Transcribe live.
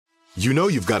You know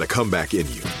you've got a comeback in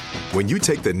you. When you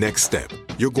take the next step,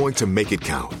 you're going to make it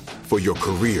count. For your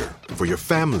career, for your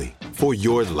family, for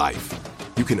your life.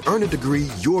 You can earn a degree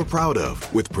you're proud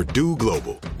of with Purdue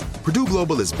Global. Purdue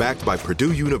Global is backed by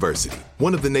Purdue University,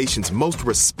 one of the nation's most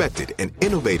respected and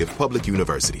innovative public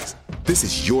universities. This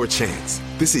is your chance.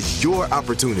 This is your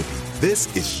opportunity.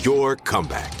 This is your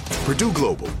comeback. Purdue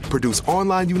Global, Purdue's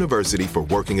online university for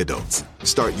working adults.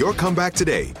 Start your comeback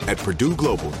today at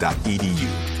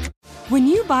purdueglobal.edu. When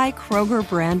you buy Kroger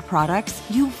brand products,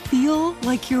 you feel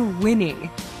like you're winning.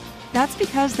 That's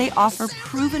because they offer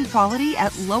proven quality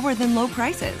at lower than low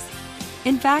prices.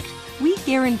 In fact, we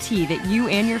guarantee that you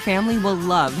and your family will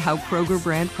love how Kroger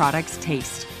brand products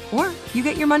taste, or you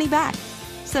get your money back.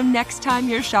 So next time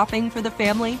you're shopping for the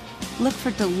family, look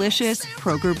for delicious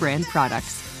Kroger brand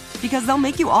products, because they'll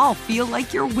make you all feel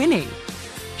like you're winning.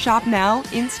 Shop now,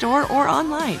 in-store, or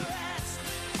online.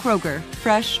 Kroger,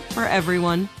 fresh for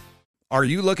everyone. Are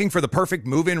you looking for the perfect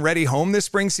move-in ready home this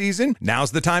spring season?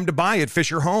 Now's the time to buy at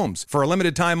Fisher Homes. For a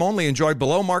limited time only, enjoy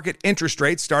below-market interest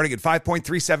rates starting at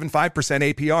 5.375%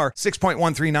 APR,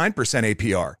 6.139%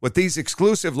 APR. With these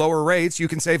exclusive lower rates, you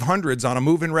can save hundreds on a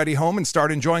move-in ready home and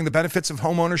start enjoying the benefits of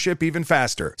homeownership even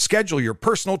faster. Schedule your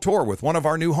personal tour with one of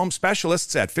our new home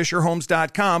specialists at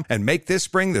FisherHomes.com and make this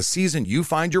spring the season you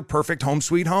find your perfect home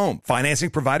sweet home. Financing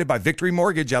provided by Victory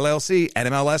Mortgage, LLC,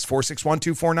 NMLS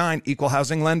 461249, Equal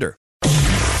Housing Lender.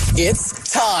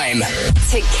 It's time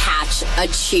to catch a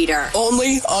cheater.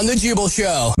 Only on the Jubal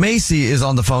Show. Macy is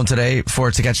on the phone today for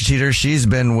To Catch a Cheater. She's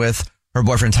been with her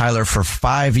boyfriend Tyler for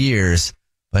 5 years,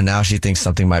 but now she thinks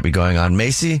something might be going on.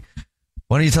 Macy,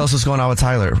 why don't you tell us what's going on with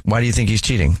Tyler? Why do you think he's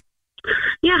cheating?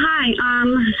 Yeah, hi.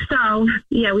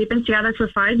 We've been together for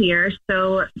 5 years.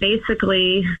 So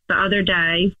basically, the other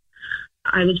day,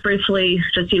 I was briefly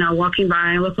just, walking by.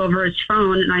 I look over his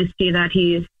phone and I see that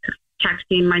he's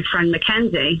texting my friend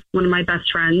Mackenzie, one of my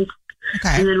best friends.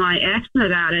 Okay. And then when I asked him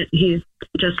about it, he's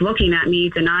just looking at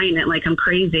me, denying it like I'm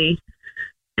crazy.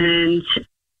 And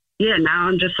yeah, now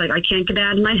I'm just like, I can't get it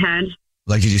out of my head.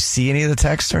 Like, did you see any of the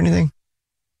texts or anything?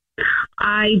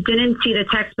 I didn't see the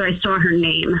text, but I saw her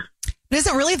name. But is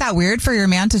it really that weird for your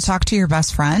man to talk to your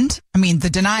best friend? I mean, the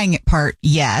denying it part,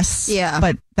 yes. Yeah.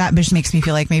 But that just makes me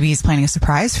feel like maybe he's planning a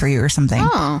surprise for you or something.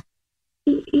 Oh.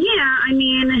 Yeah, I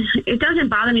mean, it doesn't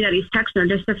bother me that he's texting her,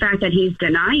 just the fact that he's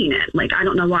denying it. Like, I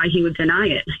don't know why he would deny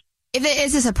it. If it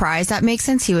is a surprise, that makes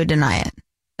sense he would deny it,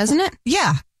 doesn't it?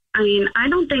 Yeah. I mean, I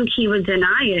don't think he would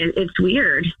deny it. It's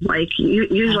weird. Like,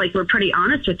 usually we're pretty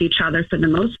honest with each other for the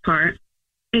most part.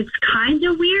 It's kind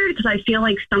of weird because I feel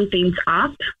like something's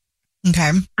up.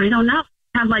 Okay. I don't know.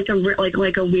 I have like a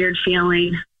weird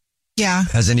feeling. Yeah.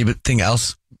 Has anything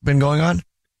else been going on?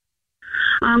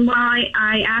 Well,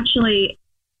 I actually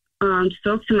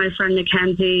spoke to my friend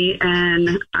Mackenzie,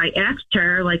 and I asked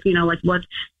her,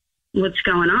 what's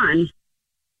going on.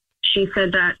 She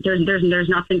said that there's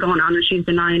nothing going on, and she's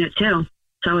denying it too.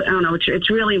 So I don't know.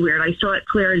 It's really weird. I saw it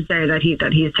clear as day that he's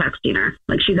texting her.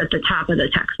 Like, she's at the top of the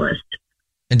text list.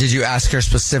 And did you ask her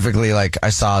specifically? Like, I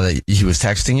saw that he was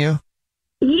texting you.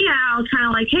 Yeah, I was kind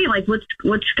of like, hey, like,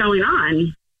 what's going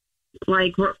on?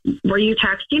 Like, were you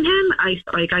texting him? I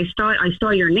saw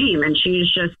your name, and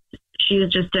she's just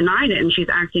denied it, and she's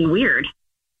acting weird.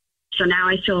 So now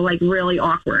I feel like really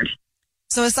awkward.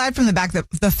 So aside from the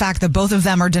fact that both of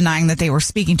them are denying that they were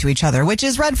speaking to each other, which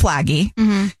is red flaggy.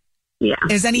 Mm-hmm. Yeah.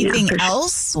 Is anything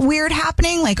else weird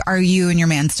happening? Like, are you and your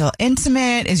man still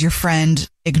intimate? Is your friend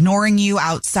ignoring you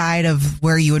outside of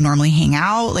where you would normally hang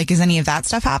out? Like, is any of that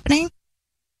stuff happening?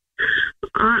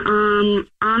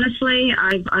 Honestly,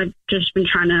 I've just been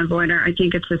trying to avoid her. I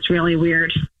think it's just really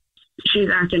weird. She's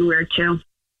acting weird too.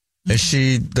 Is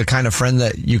she the kind of friend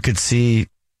that you could see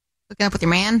Hooking up with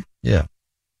your man? Yeah.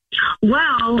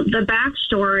 Well, the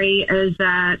backstory is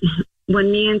that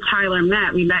when me and Tyler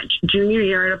met, we met junior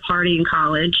year at a party in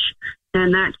college.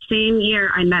 And that same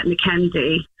year, I met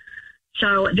Mackenzie.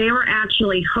 So they were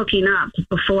actually hooking up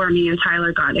before me and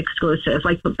Tyler got exclusive,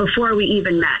 like before we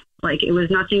even met. Like, it was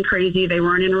nothing crazy. They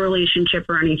weren't in a relationship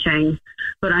or anything.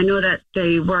 But I know that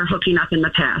they were hooking up in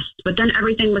the past. But then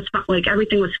everything was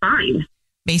fine.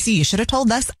 Macy, you should have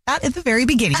told us that at the very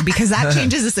beginning, because that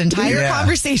changes this entire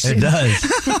conversation. It does.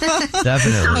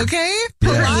 Definitely. Okay?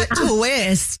 Yeah. Plot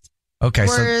twist. Okay.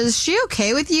 Was she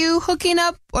okay with you hooking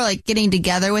up or like getting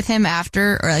together with him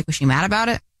after, or like was she mad about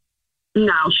it?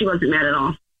 No, she wasn't mad at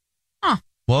all. Huh.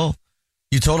 Well,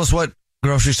 you told us what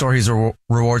grocery store he's a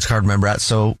rewards card member at,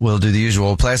 so we'll do the usual.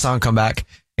 We'll play a song, come back,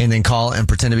 and then call and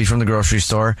pretend to be from the grocery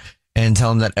store and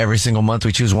tell him that every single month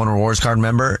we choose one rewards card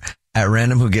member at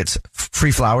random who gets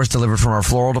free flowers delivered from our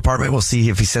floral department. We'll see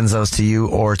if he sends those to you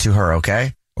or to her,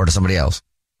 okay? or to somebody else?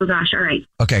 Oh, gosh. All right.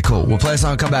 Okay, cool. We'll play a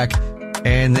song, come back,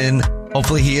 and then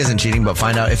hopefully he isn't cheating, but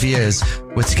find out if he is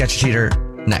with Catch a Cheater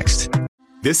next.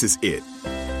 This is it.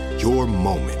 Your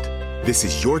moment. This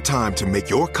is your time to make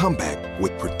your comeback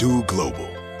with Purdue Global.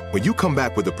 When you come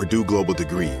back with a Purdue Global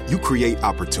degree, you create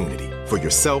opportunity for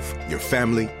yourself, your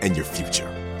family, and your future.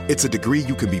 It's a degree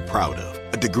you can be proud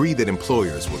of, a degree that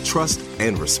employers will trust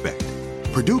and respect.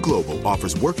 Purdue Global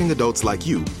offers working adults like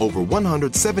you over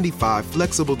 175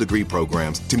 flexible degree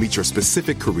programs to meet your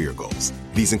specific career goals.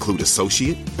 These include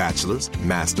associate, bachelor's,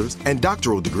 master's, and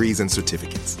doctoral degrees and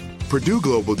certificates. Purdue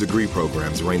Global degree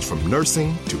programs range from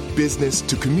nursing to business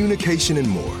to communication and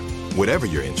more. Whatever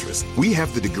your interest, we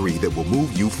have the degree that will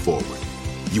move you forward.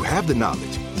 You have the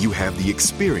knowledge, you have the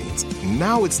experience.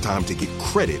 Now it's time to get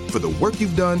credit for the work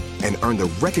you've done and earn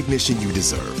the recognition you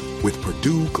deserve with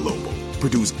Purdue Global,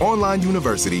 Purdue's online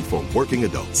university for working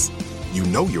adults. You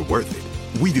know you're worth it.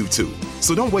 We do too.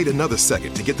 So don't wait another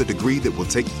second to get the degree that will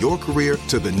take your career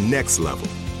to the next level.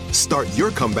 Start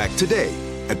your comeback today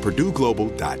at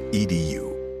purdueglobal.edu.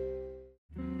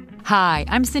 Hi,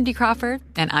 I'm Cindy Crawford,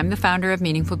 and I'm the founder of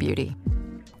Meaningful Beauty.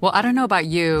 Well, I don't know about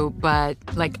you, but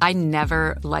I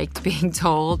never liked being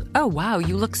told, oh, wow,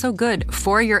 you look so good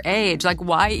for your age.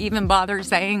 Why even bother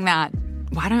saying that?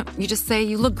 Why don't you just say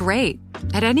you look great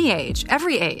at any age,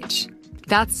 every age?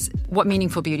 That's what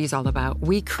Meaningful Beauty is all about.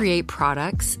 We create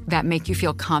products that make you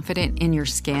feel confident in your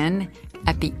skin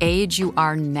at the age you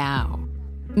are now.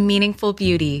 Meaningful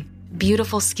Beauty.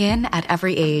 Beautiful skin at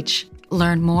every age.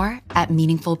 Learn more at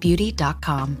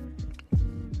meaningfulbeauty.com.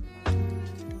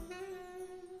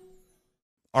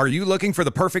 Are you looking for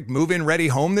the perfect move-in ready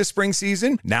home this spring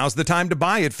season? Now's the time to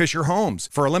buy at Fisher Homes.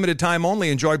 For a limited time only,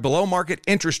 enjoy below-market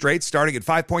interest rates starting at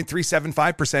 5.375%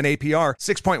 APR,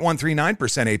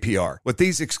 6.139% APR. With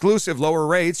these exclusive lower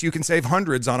rates, you can save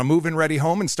hundreds on a move-in ready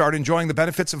home and start enjoying the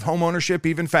benefits of home ownership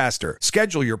even faster.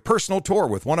 Schedule your personal tour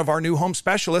with one of our new home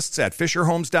specialists at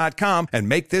FisherHomes.com and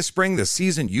make this spring the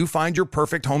season you find your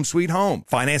perfect home sweet home.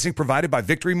 Financing provided by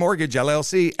Victory Mortgage,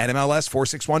 LLC, NMLS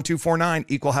 461249,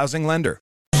 Equal Housing Lender.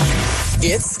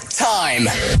 It's time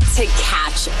to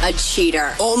catch a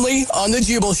cheater. only on The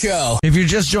Jubal Show. If you're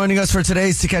just joining us for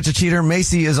today's To Catch a Cheater,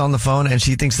 Macy is on the phone and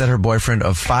she thinks that her boyfriend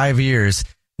of 5 years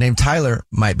named Tyler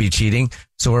might be cheating.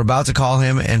 So we're about to call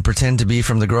him and pretend to be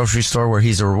from the grocery store where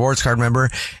he's a rewards card member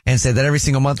and say that every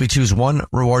single month we choose one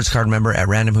rewards card member at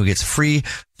random who gets free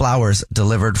flowers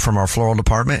delivered from our floral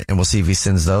department. And we'll see if he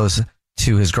sends those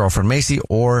to his girlfriend Macy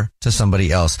or to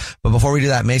somebody else. But before we do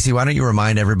that, Macy, why don't you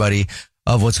remind everybody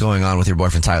of what's going on with your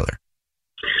boyfriend Tyler?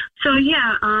 So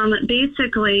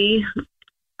basically,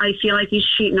 I feel like he's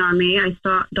cheating on me. I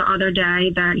saw the other day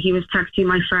that he was texting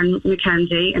my friend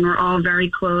Mackenzie, and we're all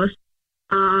very close.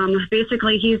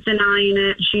 Basically, he's denying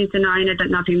it. She's denying it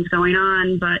that nothing's going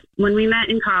on. But when we met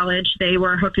in college, they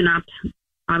were hooking up,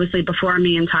 obviously before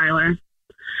me and Tyler.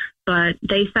 But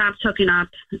they stopped hooking up,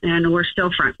 and we're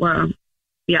still friends. Well,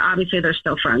 yeah, obviously they're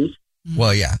still friends.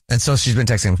 Well, yeah. And so she's been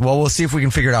texting him. Well, we'll see if we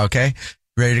can figure it out, okay?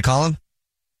 Ready to call him?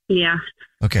 Yeah.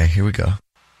 Okay, here we go.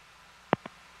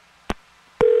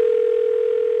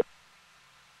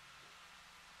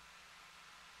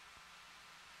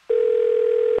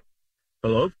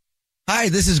 Hello? Hi,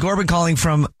 this is Corbin calling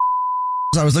from...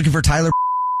 I was looking for Tyler.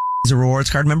 He's a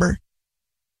rewards card member.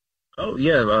 Oh,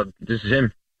 yeah, this is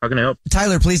him. How can I help?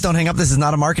 Tyler, please don't hang up. This is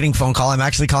not a marketing phone call. I'm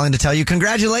actually calling to tell you,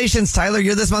 congratulations, Tyler.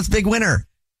 You're this month's big winner.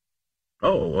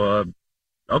 Oh,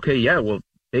 okay, yeah, well,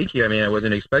 thank you. I mean, I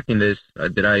wasn't expecting this. I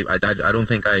don't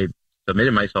think I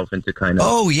submitted myself into kind of...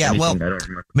 Oh, yeah, anything. well, I don't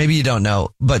remember. Maybe you don't know,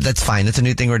 but that's fine. It's a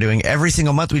new thing we're doing. Every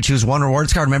single month, we choose one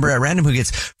rewards card member at random who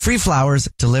gets free flowers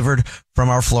delivered from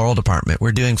our floral department.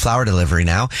 We're doing flower delivery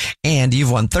now, and you've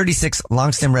won 36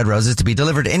 long stem red roses to be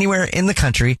delivered anywhere in the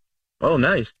country. Oh,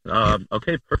 nice.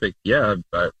 Okay, perfect. Yeah,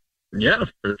 yeah,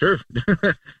 for sure.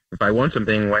 If I want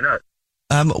something, why not?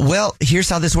 Well, here's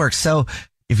how this works. So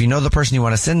if you know the person you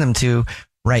want to send them to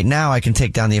right now, I can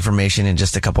take down the information in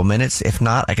just a couple minutes. If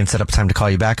not, I can set up time to call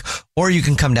you back, or you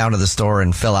can come down to the store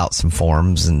and fill out some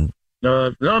forms. And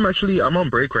No, I'm on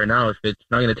break right now. If it's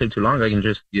not going to take too long, I can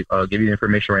just give you the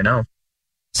information right now.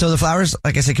 So the flowers,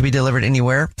 like I said, can be delivered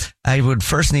anywhere. I would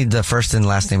first need the first and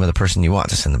last name of the person you want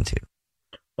to send them to.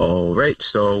 All right,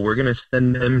 so we're going to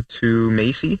send them to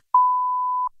Macy.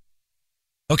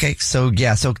 Okay, so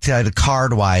yeah, so the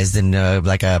card-wise, then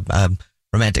like a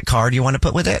romantic card you want to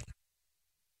put with it?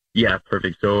 Yeah,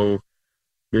 perfect. So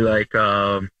you're like,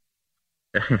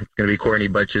 it's going to be corny,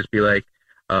 but just be like,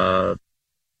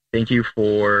 thank you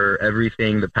for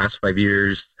everything. The past 5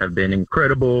 years have been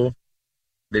incredible.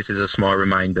 This is a small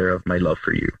reminder of my love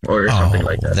for you, or something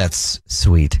like that. That's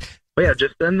sweet. But yeah,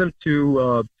 just send them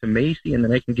to Macy, and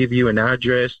then I can give you an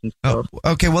address and stuff.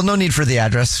 Oh, okay. Well, no need for the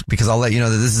address because I'll let you know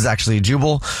that this is actually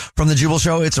Jubal from the Jubal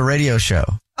Show. It's a radio show.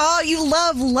 Oh, you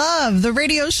love the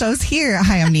radio show's here.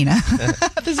 Hi, I'm Nina.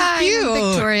 This is cute.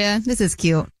 I'm Victoria. This is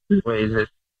cute. Wait, is this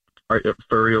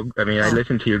for real? I mean, I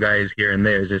listen to you guys here and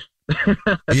there. Is this?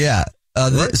 Yeah.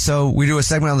 So we do a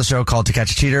segment on the show called To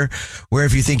Catch a Cheater, where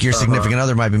if you think your significant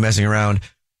other might be messing around,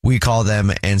 we call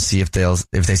them and see if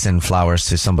they send flowers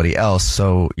to somebody else.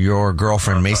 So your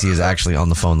girlfriend Macy is actually on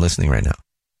the phone listening right now.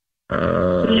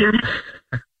 Yeah.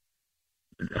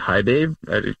 Hi, babe.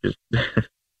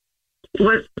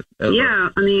 What? Yeah,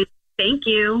 I mean, thank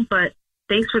you, but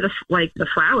thanks for the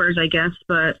flowers, I guess.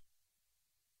 But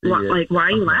why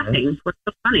are you laughing? What's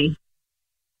so funny?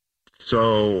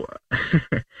 So,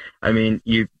 I mean,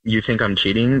 you think I'm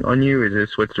cheating on you? Is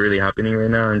this what's really happening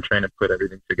right now? I'm trying to put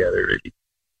everything together, really.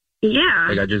 Yeah.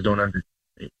 Like, I just don't understand.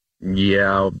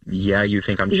 Yeah, you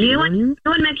think I'm cheating on you?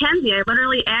 You and Mackenzie, I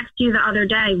literally asked you the other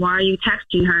day, why are you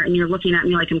texting her? And you're looking at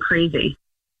me like I'm crazy.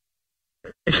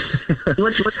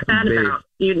 What's that about?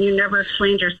 You never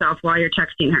explained yourself why you're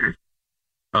texting her.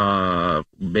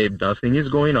 Babe, nothing is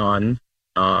going on.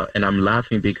 And I'm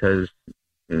laughing because,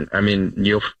 because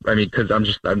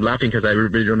I'm laughing because I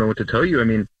really don't know what to tell you. I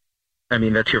mean,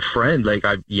 that's your friend. Like,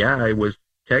 I was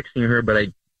texting her, but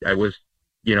I was,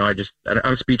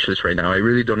 I'm speechless right now. I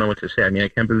really don't know what to say. I mean, I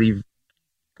can't believe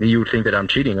you would think that I'm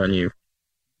cheating on you.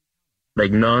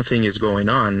 Like, nothing is going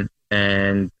on.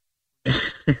 And,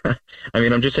 I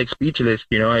mean, I'm just like speechless,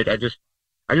 I just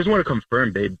want to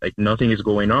confirm, babe, like nothing is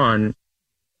going on.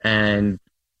 And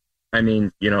I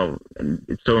mean,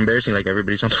 it's so embarrassing, like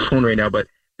everybody's on the phone right now, but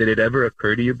did it ever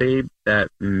occur to you, babe, that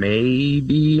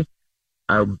maybe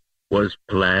I was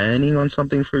planning on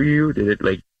something for you? Did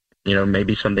it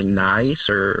maybe something nice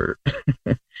or?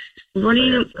 What do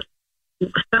you,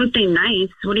 something nice?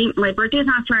 What do you, my birthday's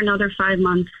not for another 5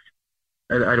 months.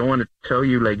 I don't want to tell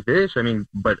you like this. I mean,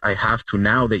 but I have to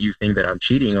now that you think that I'm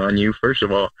cheating on you. First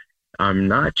of all, I'm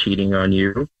not cheating on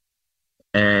you.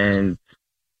 And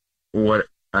what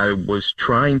I was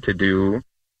trying to do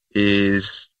is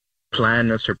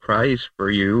plan a surprise for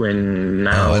you. And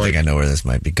now I think I know where this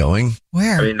might be going.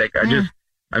 Where? I mean, like,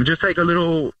 I'm just like a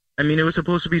little, I mean, it was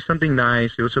supposed to be something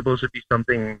nice. It was supposed to be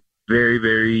something very,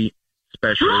 very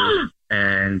special.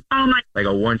 And like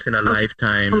a once in a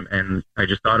lifetime, and I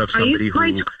just thought of somebody who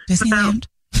Disneyland.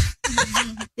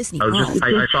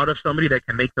 I thought of somebody that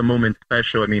can make the moment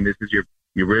special. I mean, this is your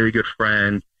really good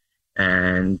friend,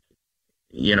 and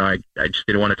I just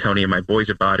didn't want to tell any of my boys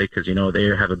about it because they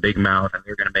have a big mouth and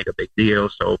they're gonna make a big deal.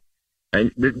 So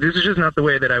this is just not the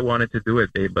way that I wanted to do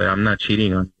it, babe. But I'm not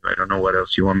cheating on you. I don't know what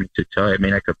else you want me to tell you. I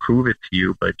mean, I could prove it to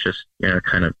you, but just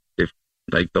kind of.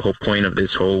 Like the whole point of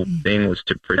this whole thing was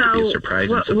for it to be a surprise.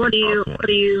 What do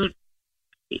you?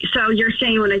 So you're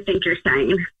saying what I think you're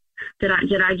saying? Did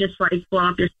I just like blow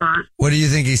up your spot? What do you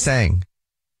think he's saying?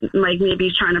 Like maybe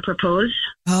he's trying to propose.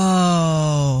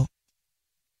 Oh.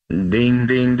 Ding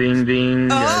ding ding ding.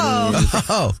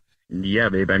 Oh. Yeah,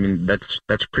 babe. I mean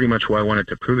that's pretty much why I wanted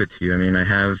to prove it to you. I mean I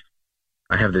have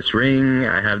this ring.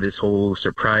 I have this whole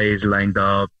surprise lined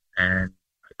up, and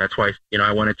that's why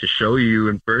I wanted to show you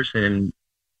in person.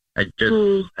 I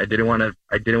didn't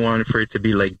want for it to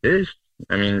be like this.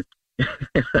 I mean,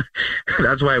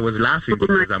 that's why I was laughing,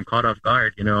 because I'm caught off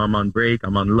guard. I'm on break,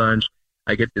 I'm on lunch.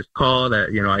 I get this call that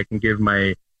I can give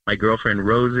my girlfriend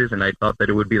roses, and I thought that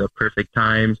it would be the perfect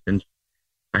time since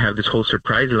I have this whole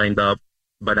surprise lined up.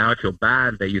 But now I feel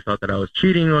bad that you thought that I was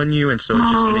cheating on you, and so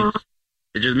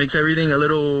it just makes everything a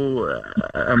little.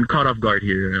 I'm caught off guard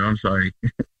here. I'm sorry.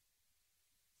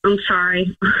 I'm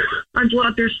sorry. I blew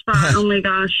up your spot. Oh my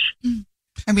gosh.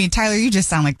 I mean, Tyler, you just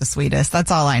sound like the sweetest. That's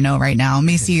all I know right now.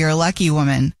 Macy, you're a lucky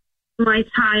woman. My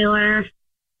Tyler.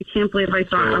 I can't believe I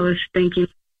thought I was thinking.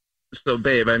 So,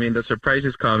 babe, I mean, the surprise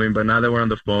is coming, but now that we're on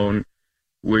the phone,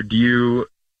 would you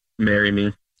marry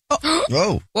me? Oh.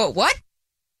 Whoa. Whoa, what?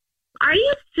 Are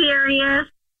you serious?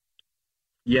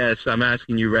 Yes, I'm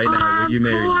asking you right now. Would you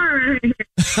marry me?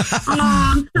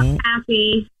 I'm so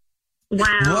happy. Wow.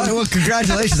 Well,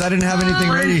 congratulations. I didn't have anything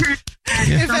ready.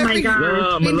 Oh my God.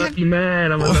 No, I'm a lucky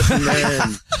man. We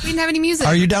didn't have any music.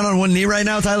 Are you down on one knee right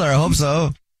now, Tyler? I hope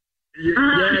so.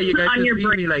 Yeah, you guys can see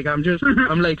me. Like,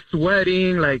 I'm like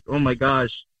sweating. Like, oh my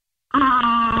gosh.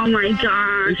 Oh my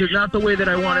gosh. This is not the way that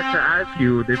I wanted to ask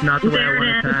you. This is not the way I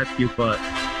wanted to ask you, but.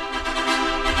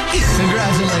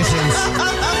 Congratulations.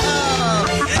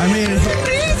 I mean,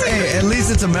 hey, at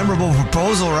least it's a memorable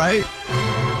proposal, right?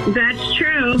 That's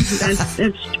true. That's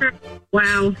true.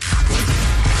 Wow.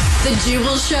 The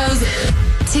Jubal Show's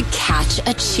To Catch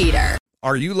a Cheater.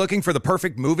 Are you looking for the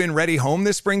perfect move-in ready home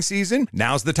this spring season?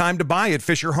 Now's the time to buy at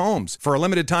Fisher Homes. For a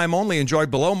limited time only, enjoy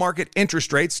below-market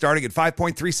interest rates starting at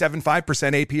 5.375%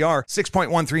 APR,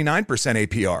 6.139%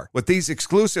 APR. With these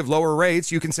exclusive lower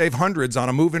rates, you can save hundreds on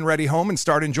a move-in ready home and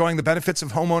start enjoying the benefits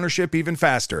of home ownership even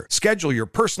faster. Schedule your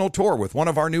personal tour with one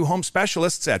of our new home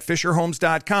specialists at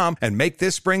FisherHomes.com and make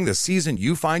this spring the season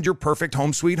you find your perfect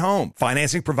home sweet home.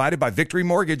 Financing provided by Victory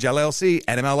Mortgage, LLC,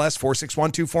 NMLS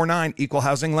 461249, Equal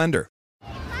Housing Lender.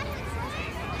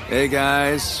 Hey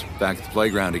guys, back at the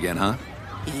playground again, huh?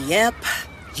 Yep.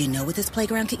 You know what this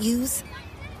playground could use?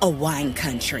 A wine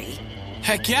country.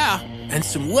 Heck yeah, and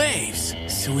some waves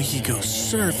so we could go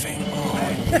surfing.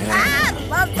 Oh, yeah.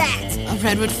 Love that. A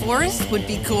redwood forest would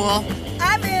be cool.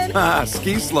 I'm in.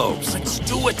 Ski slopes. Let's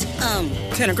do it.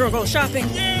 Can a girl go shopping?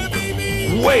 Yeah,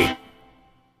 baby. Wait.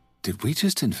 Did we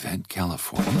just invent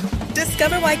California?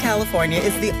 Discover why California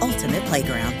is the ultimate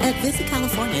playground at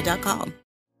visitcalifornia.com.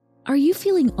 Are you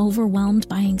feeling overwhelmed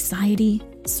by anxiety,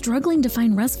 struggling to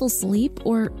find restful sleep,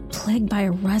 or plagued by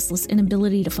a restless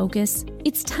inability to focus?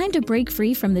 It's time to break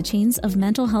free from the chains of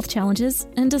mental health challenges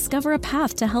and discover a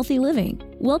path to healthy living.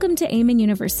 Welcome to Amen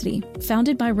University,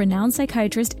 founded by renowned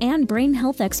psychiatrist and brain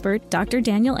health expert Dr.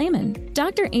 Daniel Amen.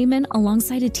 Dr. Amen,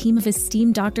 alongside a team of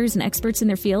esteemed doctors and experts in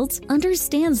their fields,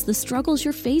 understands the struggles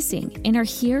you're facing and are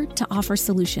here to offer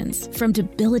solutions. From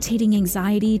debilitating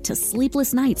anxiety to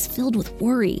sleepless nights filled with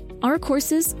worry, our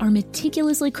courses are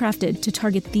meticulously crafted to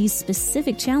target these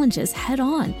specific challenges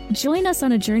head-on. Join us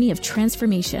on a journey of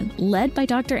transformation led by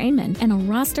Dr. Amen and a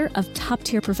roster of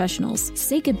top-tier professionals.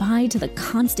 Say goodbye to the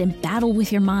constant battle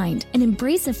with your mind and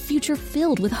embrace a future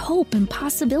filled with hope and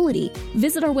possibility.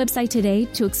 Visit our website today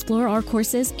to explore our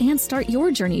courses and start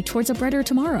your journey towards a brighter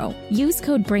tomorrow. Use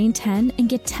code BRAIN10 and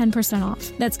get 10% off.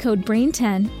 That's code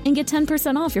BRAIN10 and get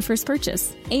 10% off your first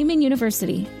purchase. Amen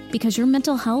University, because your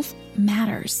mental health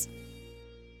matters.